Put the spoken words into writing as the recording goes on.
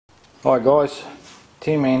Hi guys,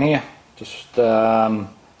 Tim in here. Just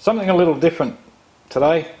something a little different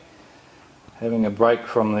today. Having a break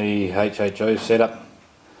from the HHO setup,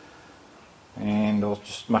 and I was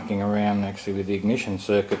just mucking around actually with the ignition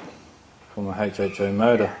circuit from a HHO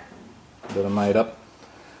motor that I made up.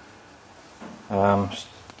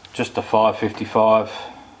 Just a 555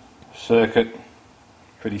 circuit,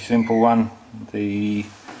 pretty simple one. The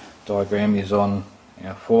diagram is on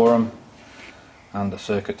our forum under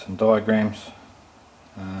circuits and diagrams,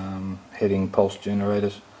 heading pulse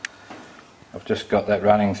generators. I've just got that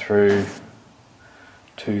running through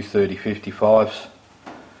two 3055s.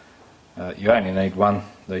 You only need one.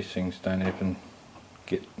 These things don't even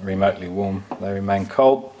get remotely warm, they remain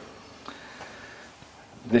cold.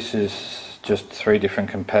 This is just three different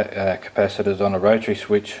capacitors on a rotary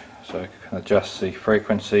switch, so I can adjust the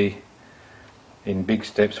frequency in big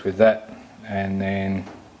steps with that, and then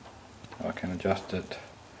I can adjust it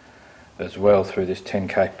as well through this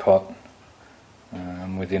 10k pot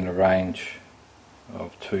within a range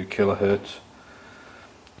of 2 kilohertz.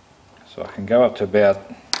 So I can go up to about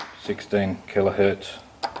 16 kilohertz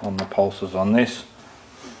on the pulses on this.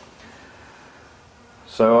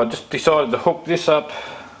 So I just decided to hook this up.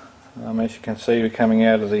 As you can see, we're coming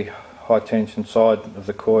out of the high tension side of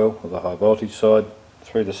the coil, or the high voltage side,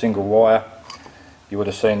 through the single wire. You would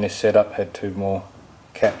have seen this setup had two more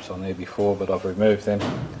caps on there before, but I've removed them.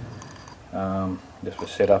 This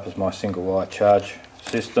was set up as my single wire charge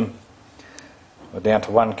system. We're down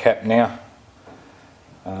to one cap now.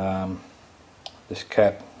 This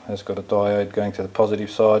cap has got a diode going to the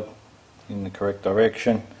positive side in the correct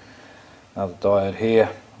direction. Another diode here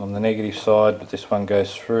on the negative side, but this one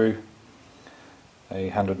goes through a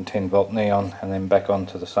 110 volt neon and then back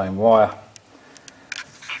onto the same wire.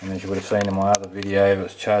 And as you would have seen in my other video, it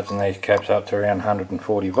was charging these caps up to around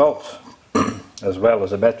 140 volts as well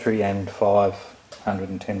as a battery and 5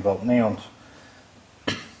 110 volt neons.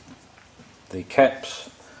 The caps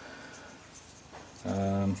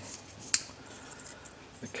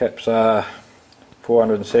are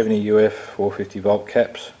 470 UF 450 volt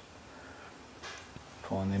caps.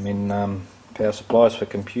 Find them in power supplies for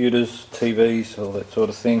computers, TVs, all that sort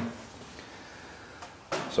of thing.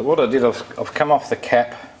 So what I did, I've come off the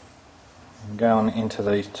cap and gone into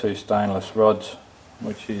these two stainless rods,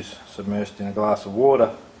 which is submerged in a glass of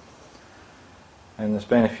water. And there's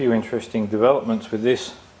been a few interesting developments with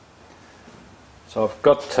this. So I've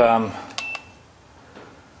got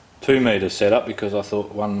 2 meters set up because I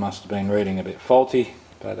thought one must have been reading a bit faulty,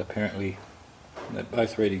 but apparently they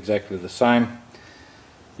both read exactly the same.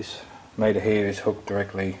 This meter here is hooked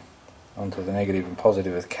directly onto the negative and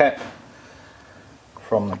positive of the cap.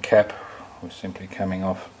 From the cap we're simply coming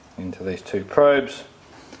off into these two probes.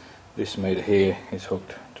 This meter here is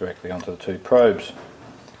hooked directly onto the two probes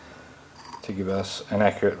to give us an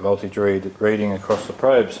accurate voltage reading across the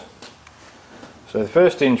probes. So the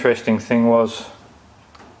first interesting thing was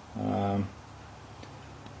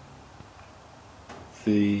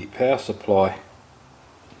the power supply.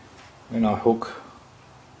 When I hook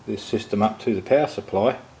this system up to the power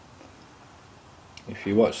supply, if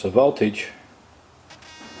you watch the voltage,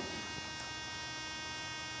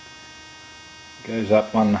 it goes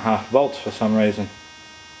up 1.5 volts for some reason.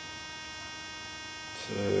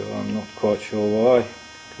 So I'm not quite sure why,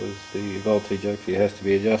 because the voltage actually has to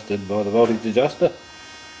be adjusted by the voltage adjuster.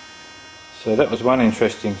 So that was one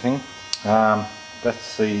interesting thing.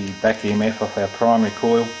 That's the back EMF off our primary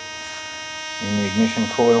coil in the ignition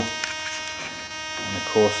coil, and of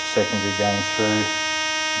course the secondary going through. You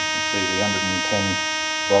can see the 110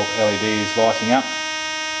 volt LED is lighting up.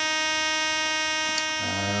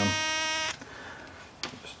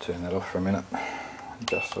 Just turn that off for a minute,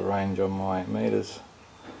 adjust the range on my meters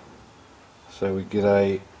so we get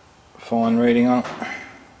a fine reading on it.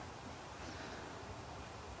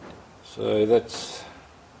 So that's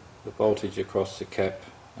the voltage across the cap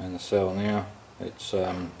and the cell now. It's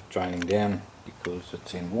draining down because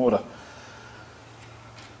it's in water.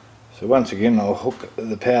 So once again I'll hook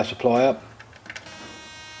the power supply up.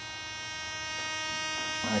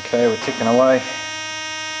 Okay, we're ticking away.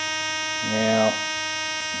 Now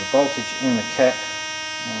the voltage in the cap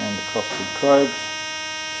and across the probes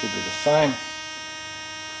should be the same,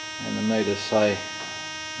 and the meters say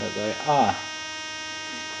that they are.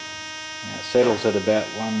 Now it settles at about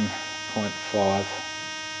 1.5,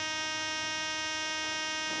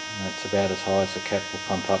 and that's about as high as the cap will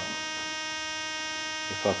pump up.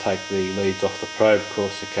 If I take the leads off the probe, of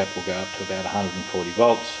course the cap will go up to about 140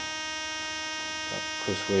 volts, but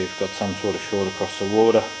because we've got some sort of short across the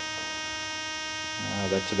water,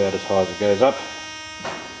 that's about as high as it goes up.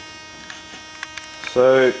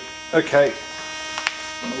 So Okay,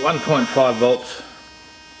 1.5 volts.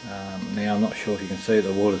 Now I'm not sure if you can see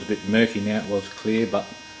the water's a bit murky now, it was clear, but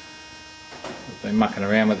I've been mucking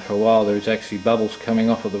around with it for a while. There's actually bubbles coming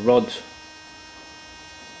off of the rods.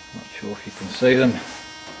 Not sure if you can see them,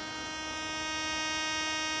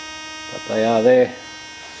 but they are there.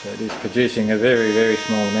 So it is producing a very, very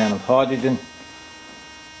small amount of hydrogen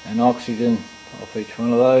and oxygen off each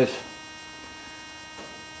one of those.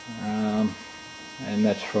 And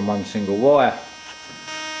that's from one single wire.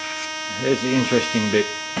 Here's the interesting bit.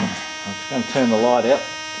 I'm just going to turn the light out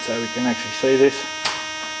so we can actually see this.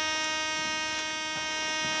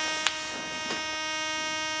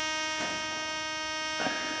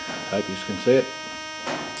 Hope you can see it.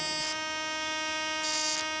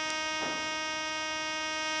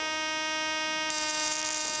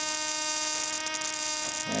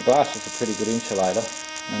 Now, glass is a pretty good insulator,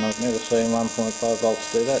 and I've never seen 1.5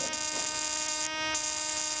 volts do that.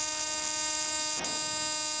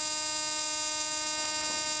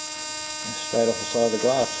 Straight off the side of the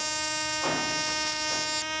glass.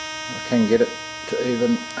 I can get it to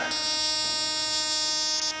even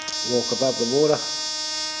walk above the water.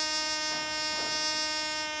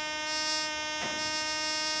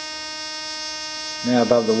 Now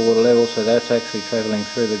above the water level, so that's actually travelling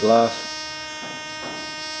through the glass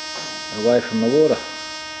away from the water.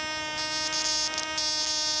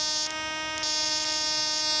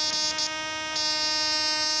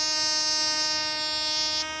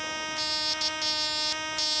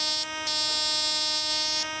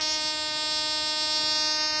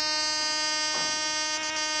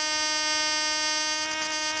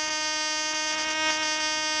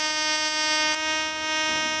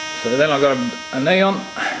 So then I've got a neon,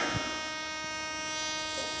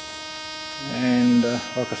 and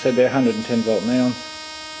like I said, they're 110 volt neons,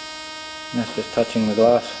 and that's just touching the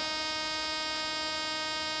glass.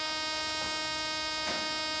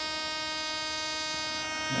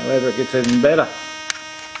 However, it gets even better.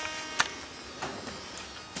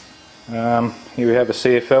 Here we have a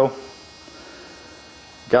CFL,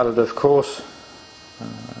 gutted of course,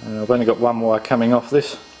 and I've only got one wire coming off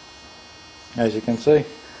this, as you can see.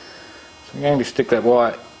 So I'm going to stick that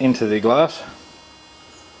wire into the glass.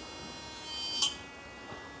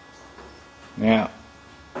 Now,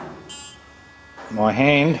 my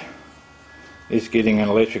hand is getting an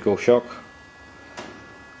electrical shock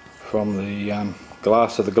from the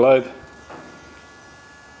glass of the globe.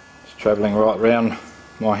 It's travelling right round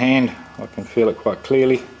my hand. I can feel it quite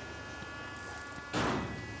clearly.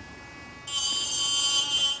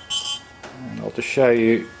 And I'll just show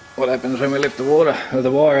you what happens when we lift the water, or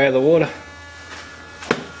the wire out of the water.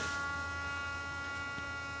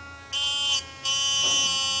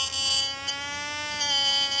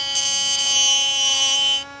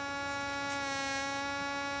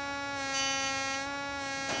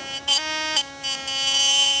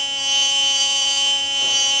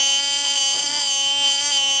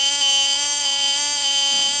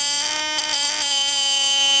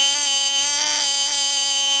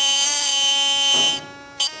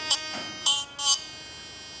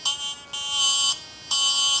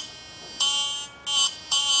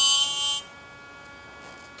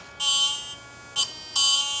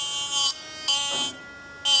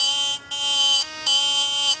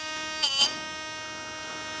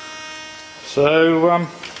 So I'm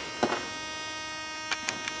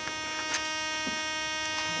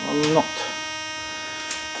not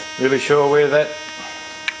really sure where that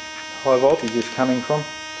high voltage is coming from.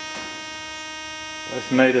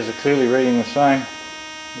 Both meters are clearly reading the same,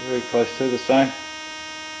 very close to the same.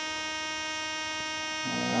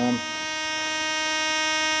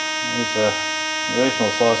 There's a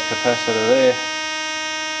reasonable sized capacitor there.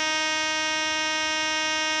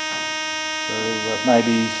 So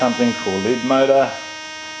maybe something for lid motor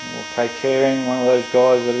or K-Caring, one of those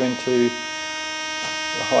guys that are into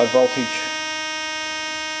the high voltage,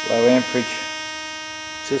 low amperage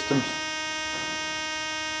systems.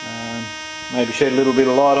 Maybe shed a little bit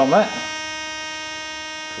of light on that,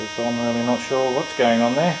 because I'm really not sure what's going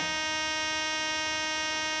on there.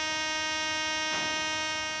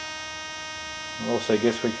 I also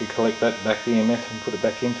guess we could collect that back EMF and put it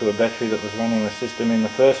back into a battery that was running the system in the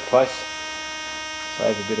first place.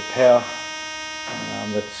 Save a bit of power.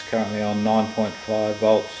 That's currently on 9.5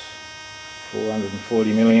 volts,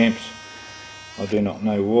 440 milliamps. I do not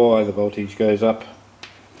know why the voltage goes up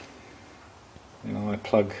when I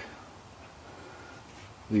plug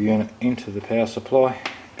the unit into the power supply,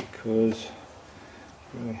 because it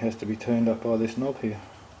really has to be turned up by this knob here.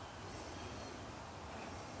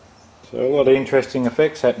 So a lot of interesting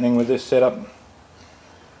effects happening with this setup.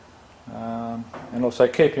 and also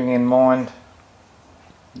keeping in mind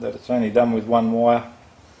that it's only done with one wire.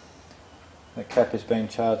 The cap has been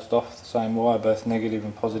charged off the same wire, both negative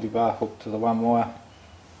and positive are hooked to the one wire.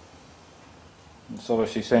 It's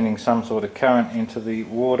obviously sending some sort of current into the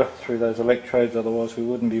water through those electrodes, otherwise we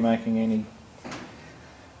wouldn't be making any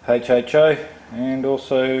HHO. And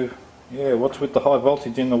also, yeah, what's with the high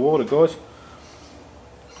voltage in the water, guys?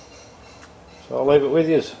 So I'll leave it with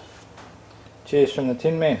you. Cheers from the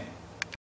Tin Man.